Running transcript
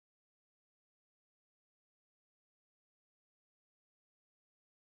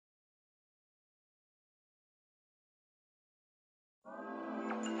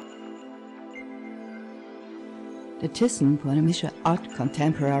The Thyssen-Bornemisza Art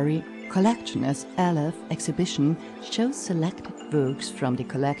Contemporary collection as Aleph exhibition shows selected works from the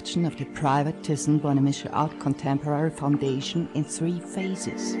collection of the private Thyssen-Bornemisza Art Contemporary Foundation in 3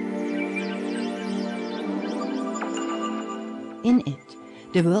 phases. In it,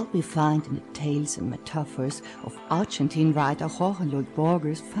 the world we find in the tales and metaphors of Argentine writer Jorge Luis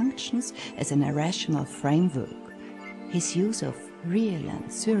Borges functions as an irrational framework. His use of real and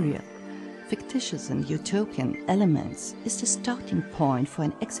surreal, fictitious and utopian elements is the starting point for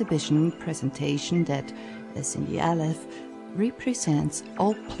an exhibition presentation that, as in the Aleph, represents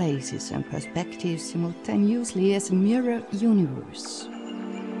all places and perspectives simultaneously as a mirror universe.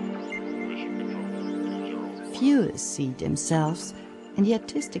 Viewers see themselves in the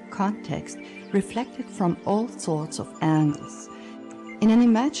artistic context reflected from all sorts of angles, in an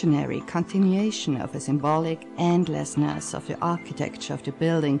imaginary continuation of a symbolic endlessness of the architecture of the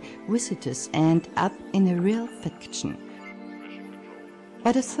building, visitors end up in a real fiction.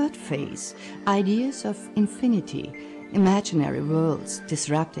 By the 3rd phase, ideas of infinity, imaginary worlds,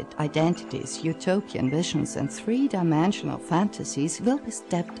 disrupted identities, utopian visions and 3-dimensional fantasies will be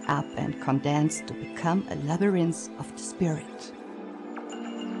stepped up and condensed to become a labyrinth of the spirit.